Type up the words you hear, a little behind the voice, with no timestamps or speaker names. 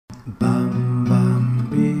Bam bam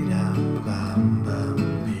bidam bam bam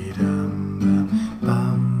bidam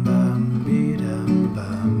bam bam bidam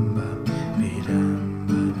bam bam bidam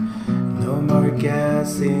bam. No more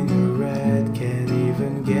gas in the red, can't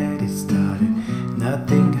even get it started.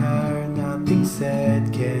 Nothing heard, nothing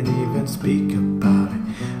said, can't even speak about it.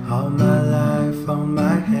 All my life on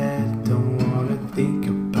my head, don't wanna think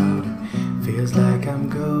about it. Feels like I'm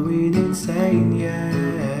going insane, yeah.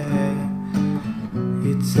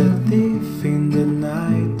 It's a thief in the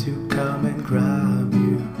night to come and grab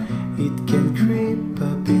you. It can creep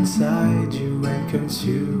up inside you and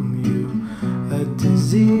consume you. A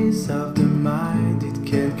disease of the mind, it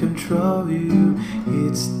can control you.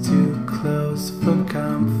 It's too close for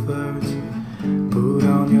comfort. Put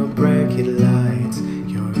on your bracket lights.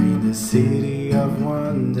 You're in the city of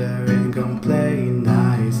wonder and gon' play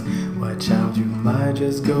nice. Watch out, you might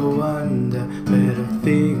just go under. Better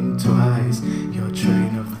think twice. Your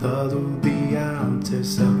train of thought will be out there,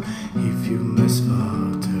 so if you must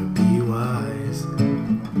falter, be wise.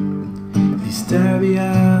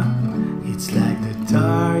 Disturbia, it's like the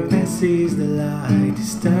darkness is the light.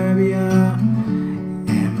 Disturbia,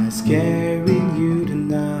 am I scaring you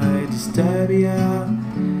tonight? Disturbia,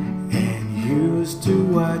 and used to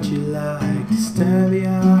what you like.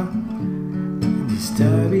 Disturbia,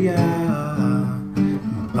 Disturbia,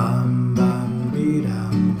 bam bam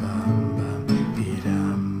bidam bam bam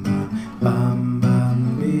bidam bam bam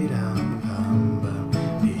bidam bam bam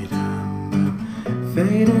bidam bam.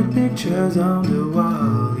 Faded pictures on the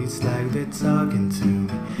wall, it's like they're talking to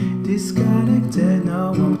me. Disconnected,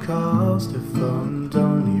 no one calls the phone,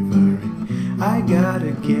 don't even ring. I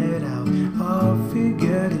gotta get out, I'll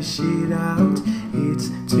figure this shit out. It's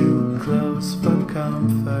too close for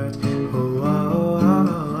comfort. Oh, oh, oh,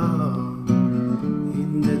 oh.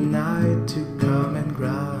 In the night to come and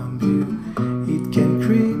grab you. It can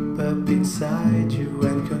creep up inside you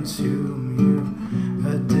and consume you.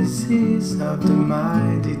 A disease of the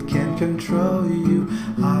mind, it can control you.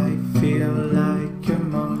 I feel like a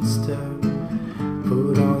monster.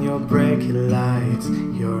 Put on your bracket lights.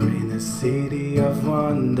 You're in a city of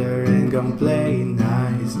wonder and gon' play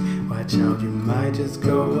nice. Watch out, you might just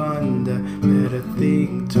go under. Better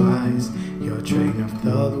think twice. Your train of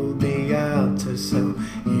thought will be out there, so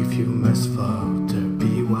if you must falter,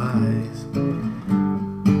 be wise.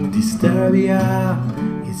 Disturbia,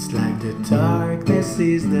 it's like the darkness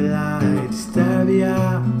is the light. Disturbia,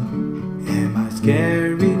 am I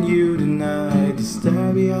scaring you tonight?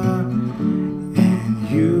 Disturbia, and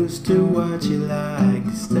used to what you like.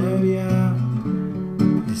 Disturbia,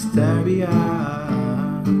 Disturbia.